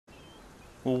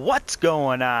What's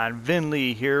going on?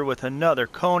 Vinlee here with another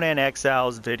Conan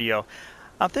Exiles video.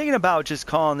 I'm thinking about just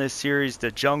calling this series the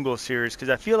Jungle series because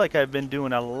I feel like I've been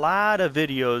doing a lot of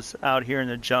videos out here in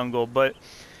the jungle, but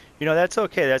that's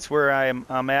okay. That's where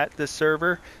I'm at this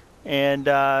server, and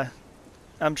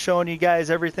I'm showing you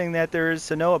guys everything that there is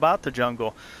to know about the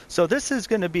jungle. So this is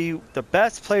going to be the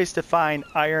best place to find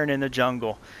iron in the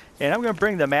jungle, and I'm going to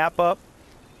bring the map up,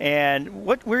 and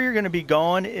where you're going to be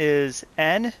going is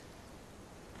N7,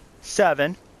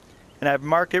 and I've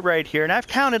marked it right here, and I've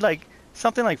counted like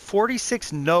something like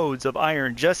 46 nodes of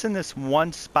iron just in this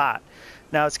one spot.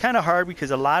 Now it's kind of hard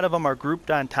because a lot of them are grouped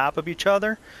on top of each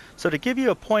other. So to give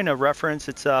you a point of reference,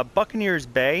 it's Buccaneers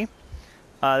Bay.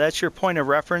 That's your point of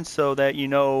reference so that you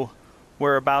know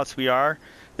whereabouts we are.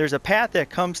 There's a path that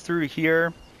comes through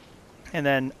here and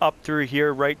then up through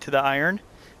here right to the iron.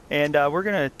 And we're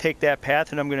going to take that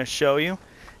path and I'm going to show you.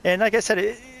 And like I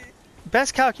said,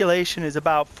 best calculation is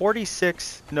about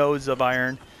 46 nodes of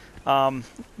iron.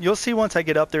 You'll see once I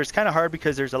get up there, it's kind of hard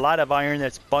because there's a lot of iron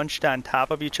that's bunched on top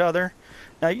of each other.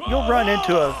 Now you'll run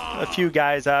into a few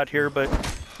guys out here, but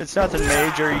it's nothing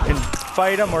major. You can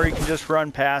fight them or you can just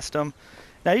run past them.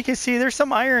 Now you can see there's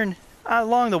some iron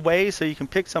along the way, so you can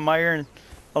pick some iron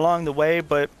along the way,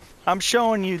 but I'm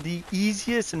showing you the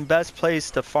easiest and best place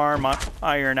to farm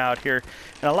iron out here.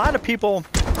 And a lot of people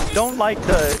don't like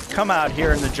to come out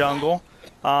here in the jungle.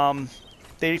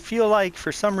 They feel like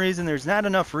for some reason there's not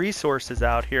enough resources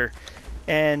out here.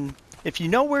 And if you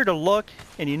know where to look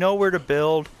and you know where to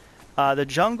build, the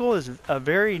jungle is a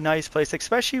very nice place,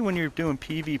 especially when you're doing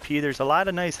PvP. There's a lot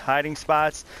of nice hiding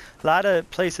spots, a lot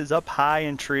of places up high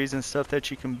in trees and stuff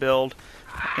that you can build.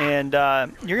 And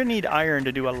you're gonna need iron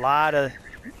to do a lot of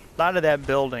that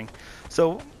building.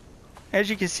 So as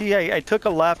you can see, I took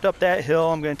a left up that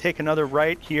hill. I'm gonna take another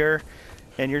right here.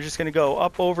 And you're just going to go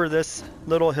up over this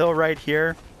little hill right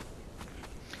here.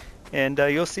 And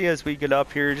you'll see as we get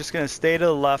up here, you're just going to stay to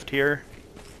the left here.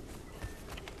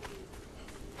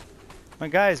 My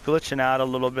guy is glitching out a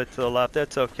little bit to the left.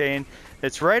 That's okay. And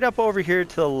it's right up over here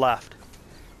to the left.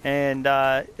 And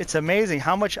it's amazing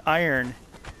how much iron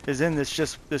is in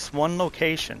this one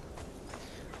location.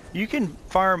 You can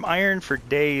farm iron for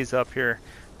days up here.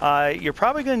 You're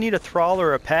probably going to need a thrall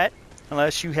or a pet,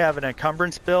 unless you have an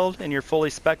encumbrance build and you're fully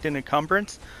spec'd in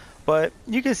encumbrance. But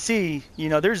you can see,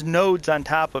 there's nodes on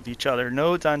top of each other,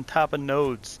 nodes on top of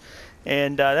nodes.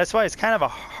 And that's why it's kind of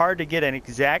hard to get an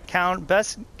exact count.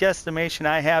 Best guesstimation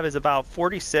I have is about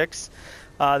 46.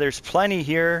 There's plenty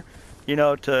here,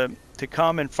 to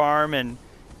come and farm and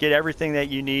get everything that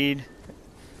you need.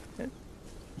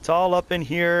 It's all up in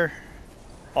here,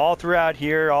 all throughout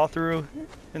here, all through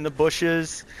in the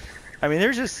bushes. I mean,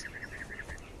 there's just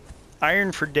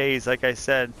iron for days, like I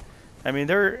said. I mean,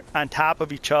 they're on top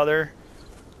of each other.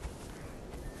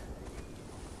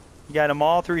 You got them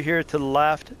all through here to the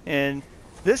left. And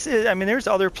this is, I mean, there's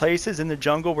other places in the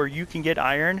jungle where you can get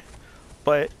iron,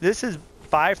 but this is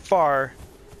by far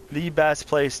the best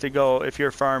place to go if you're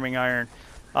farming iron.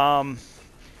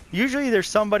 Usually there's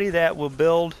somebody that will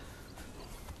build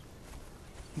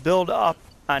up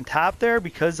on top there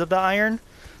because of the iron.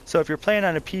 So if you're playing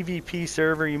on a PvP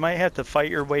server, you might have to fight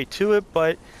your way to it,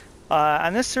 but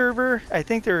on this server, I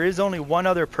think there is only one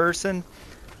other person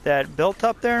that built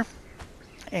up there,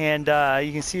 and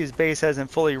you can see his base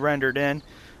hasn't fully rendered in,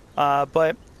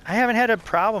 but I haven't had a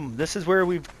problem. This is where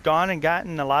we've gone and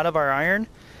gotten a lot of our iron.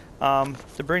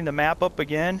 To bring the map up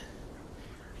again,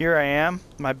 here I am.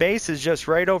 My base is just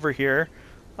right over here.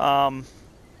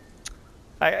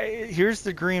 Here's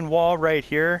the green wall right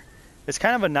here. It's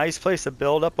kind of a nice place to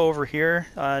build up over here.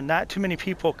 Not too many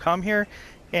people come here,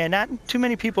 and not too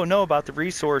many people know about the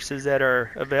resources that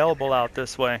are available out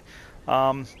this way.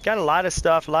 Got a lot of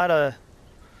stuff, a lot of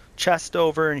chest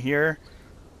over in here.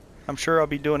 I'm sure I'll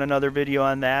be doing another video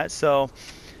on that. So,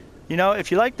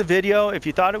 if you liked the video, if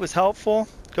you thought it was helpful,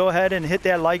 go ahead and hit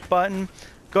that like button.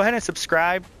 Go ahead and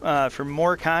subscribe for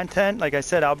more content. Like I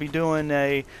said, I'll be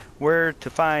doing where to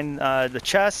find the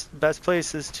chests, best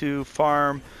places to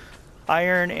farm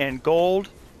iron and gold,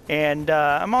 and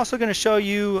I'm also going to show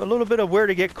you a little bit of where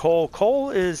to get coal. Coal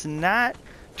is not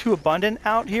too abundant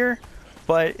out here,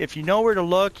 but if you know where to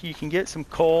look, you can get some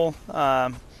coal.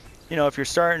 If you're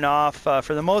starting off,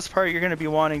 for the most part, you're going to be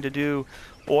wanting to do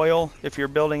oil if you're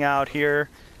building out here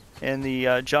in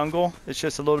the jungle. It's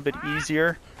just a little bit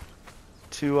easier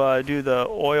to do the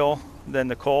oil than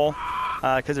the coal,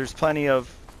 because there's plenty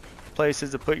of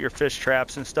places to put your fish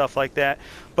traps and stuff like that.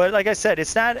 But like I said,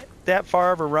 it's not that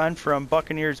far of a run from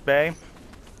Buccaneers Bay.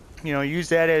 Use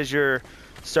that as your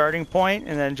starting point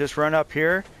and then just run up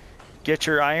here, get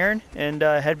your iron, and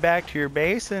head back to your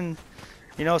base and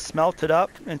you know, smelt it up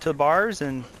into bars,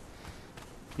 and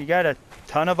you got a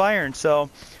ton of iron. So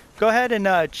go ahead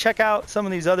and check out some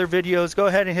of these other videos. Go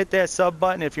ahead and hit that sub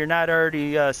button if you're not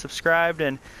already subscribed.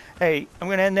 And hey, I'm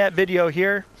going to end that video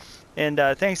here. And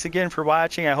thanks again for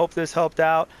watching. I hope this helped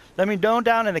out. Let me know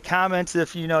down in the comments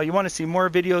if you want to see more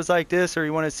videos like this, or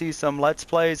you want to see some Let's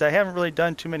Plays. I haven't really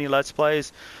done too many Let's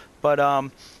Plays, but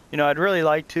I'd really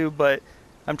like to, but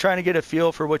I'm trying to get a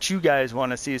feel for what you guys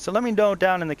want to see. So let me know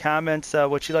down in the comments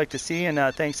what you'd like to see, and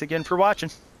thanks again for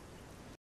watching.